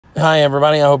Hi,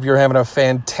 everybody. I hope you're having a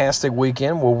fantastic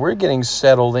weekend. Well, we're getting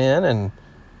settled in and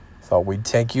thought we'd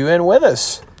take you in with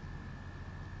us.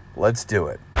 Let's do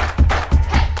it.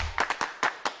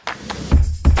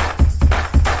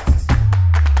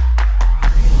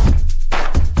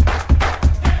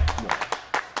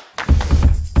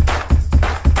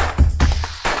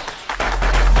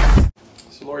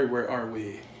 So, Lori, where are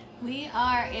we? We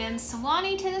are in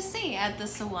Sewanee, Tennessee at the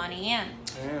Sewanee Inn.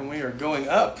 And we are going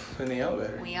up in the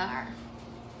elevator. We are.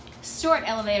 Short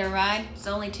elevator ride. It's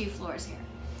only 2 floors here.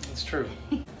 That's true.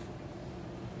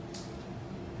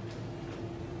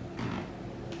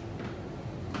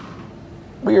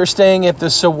 We are staying at the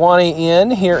Sewanee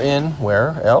Inn here in,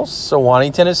 where else?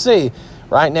 Sewanee, Tennessee,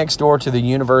 right next door to the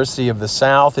University of the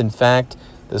South. In fact,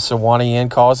 the Sewanee Inn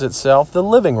calls itself the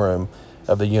living room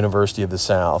of the University of the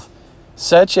South.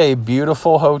 Such a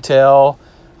beautiful hotel.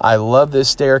 I love this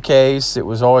staircase. It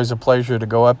was always a pleasure to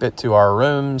go up it to our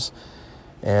rooms.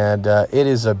 And it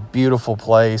is a beautiful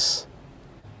place.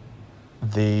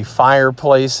 The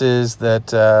fireplaces,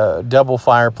 double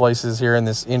fireplaces here in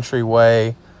this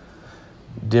entryway.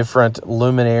 Different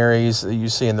luminaries that you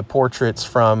see in the portraits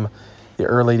from the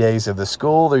early days of the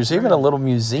school. There's even a little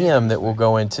museum that we'll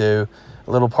go into,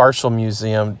 a little partial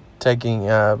museum taking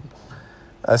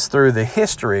us through the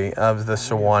history of the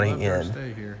Sewanee Inn.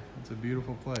 Stay here. It's a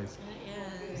beautiful place.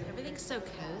 It is. Everything's so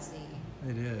cozy.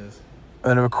 It is.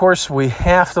 And of course, we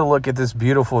have to look at this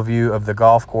beautiful view of the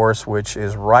golf course, which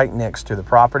is right next to the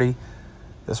property.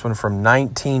 This one from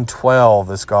 1912,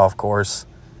 this golf course.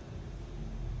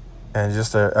 And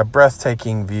just a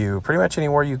breathtaking view, pretty much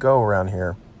anywhere you go around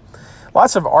here.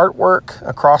 Lots of artwork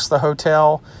across the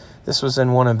hotel. This was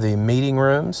in one of the meeting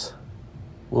rooms.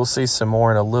 We'll see some more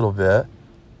in a little bit.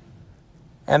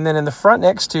 And then in the front,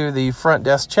 next to the front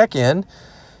desk check-in,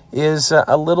 is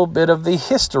a little bit of the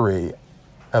history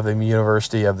of the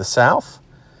University of the South,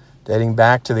 dating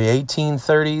back to the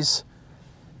 1830s.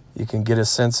 You can get a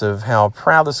sense of how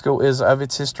proud the school is of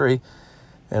its history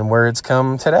and where it's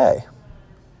come today.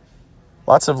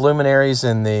 Lots of luminaries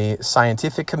in the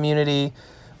scientific community,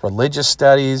 religious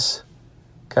studies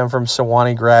come from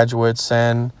Sewanee graduates,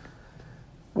 and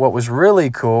what was really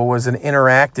cool was an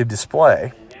interactive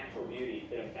display. Natural beauty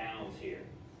that abounds here.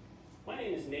 My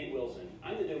name is Nate Wilson.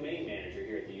 I'm the domain manager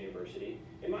here at the university,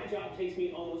 and my job takes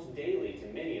me almost daily to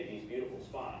many of these beautiful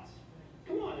spots.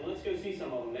 Come on, and let's go see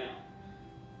some of them now.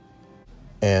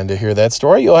 And to hear that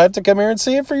story, you'll have to come here and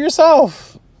see it for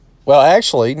yourself. Well,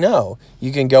 actually, no.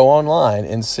 You can go online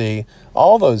and see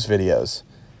all those videos,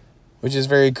 which is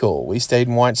very cool. We stayed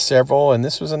and watched several, and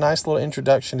this was a nice little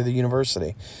introduction to the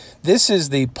university. This is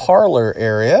the parlor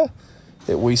area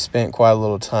that we spent quite a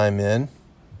little time in.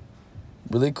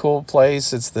 Really cool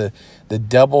place. It's the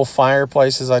double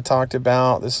fireplaces I talked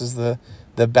about. This is the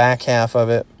back half of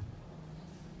it.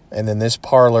 And then this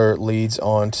parlor leads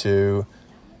on to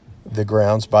the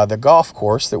grounds by the golf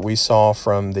course that we saw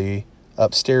from the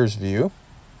upstairs view.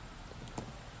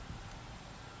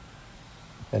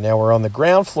 And now we're on the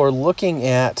ground floor looking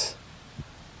at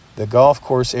the golf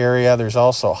course area. There's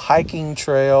also hiking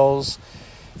trails.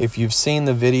 If you've seen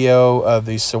the video of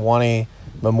the Sewanee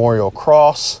Memorial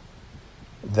Cross,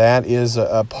 that is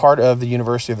a part of the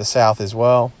University of the South as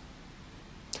well.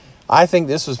 I think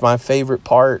this was my favorite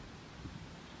part.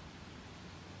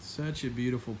 Such a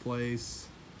beautiful place.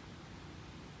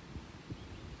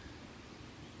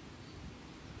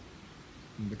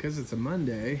 And because it's a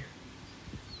Monday,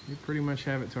 we pretty much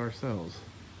have it to ourselves.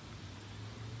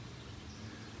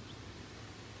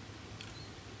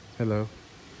 Hello.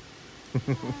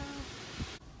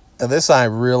 Now this I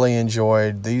really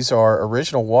enjoyed. These are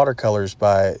original watercolors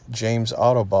by James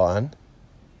Audubon.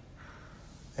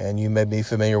 And you may be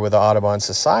familiar with the Audubon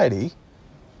Society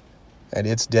and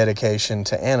its dedication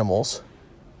to animals.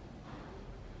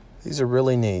 These are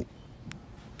really neat.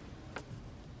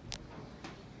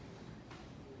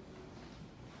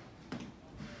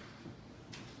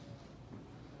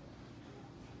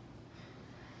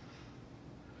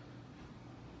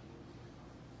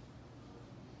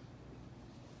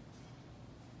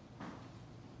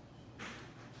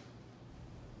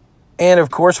 And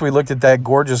of course, we looked at that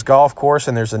gorgeous golf course,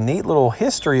 and there's a neat little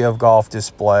history of golf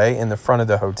display in the front of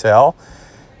the hotel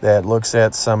that looks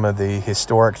at some of the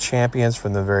historic champions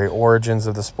from the very origins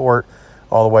of the sport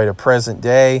all the way to present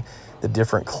day, the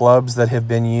different clubs that have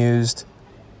been used,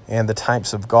 and the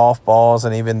types of golf balls,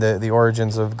 and even the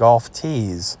origins of golf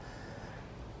tees.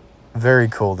 Very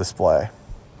cool display.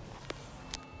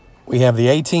 We have the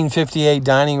 1858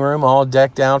 dining room all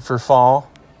decked out for fall.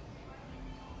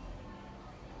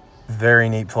 Very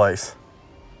neat place.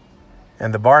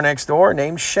 And the bar next door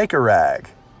named Shaker Rag.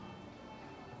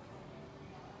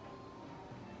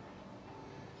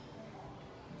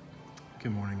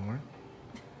 Good morning, Lauren.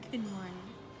 Good morning.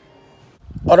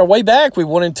 On our way back, we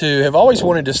have always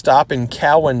wanted to stop in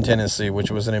Cowan, Tennessee,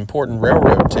 which was an important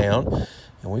railroad town,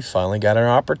 and we finally got an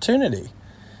opportunity.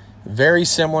 Very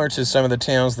similar to some of the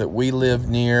towns that we live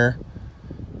near.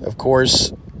 Of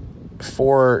course,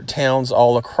 for towns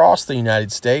all across the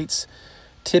United States,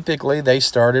 typically they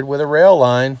started with a rail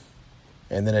line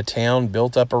and then a town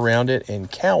built up around it,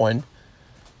 and Cowan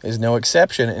is no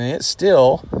exception, and it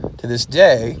still, to this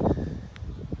day,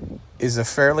 is a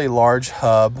fairly large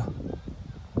hub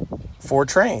for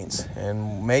trains.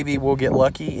 And maybe we'll get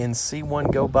lucky and see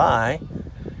one go by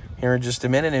here in just a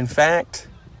minute. In fact,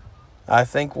 I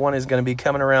think one is going to be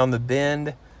coming around the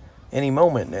bend any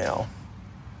moment now.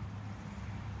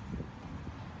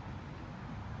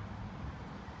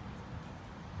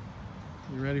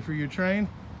 You ready for your train?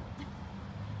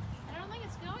 I don't think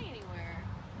it's going anywhere.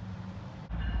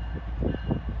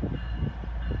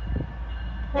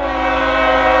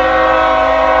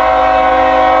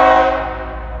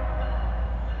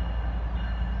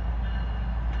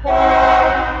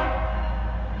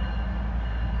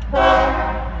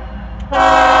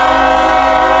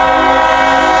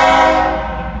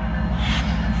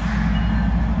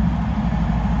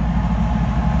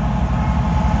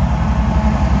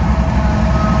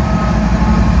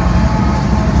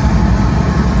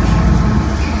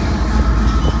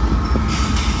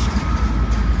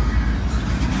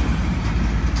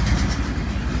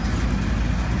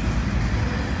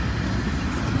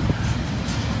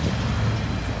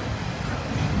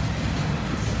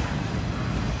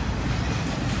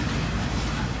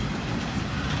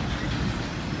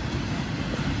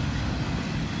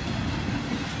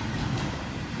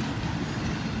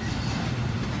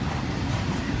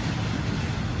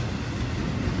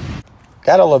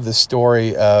 Gotta love the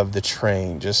story of the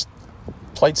train. Just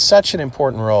played such an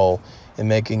important role in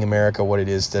making America what it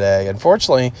is today.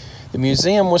 Unfortunately, the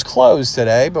museum was closed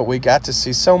today, but we got to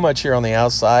see so much here on the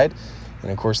outside.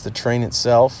 And of course, the train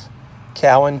itself.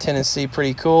 Cowan, Tennessee,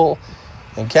 pretty cool.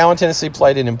 And Cowan, Tennessee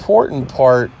played an important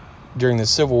part during the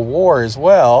Civil War as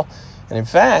well. And in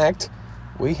fact,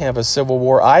 we have a Civil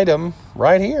War item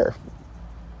right here.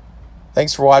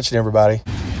 Thanks for watching, everybody.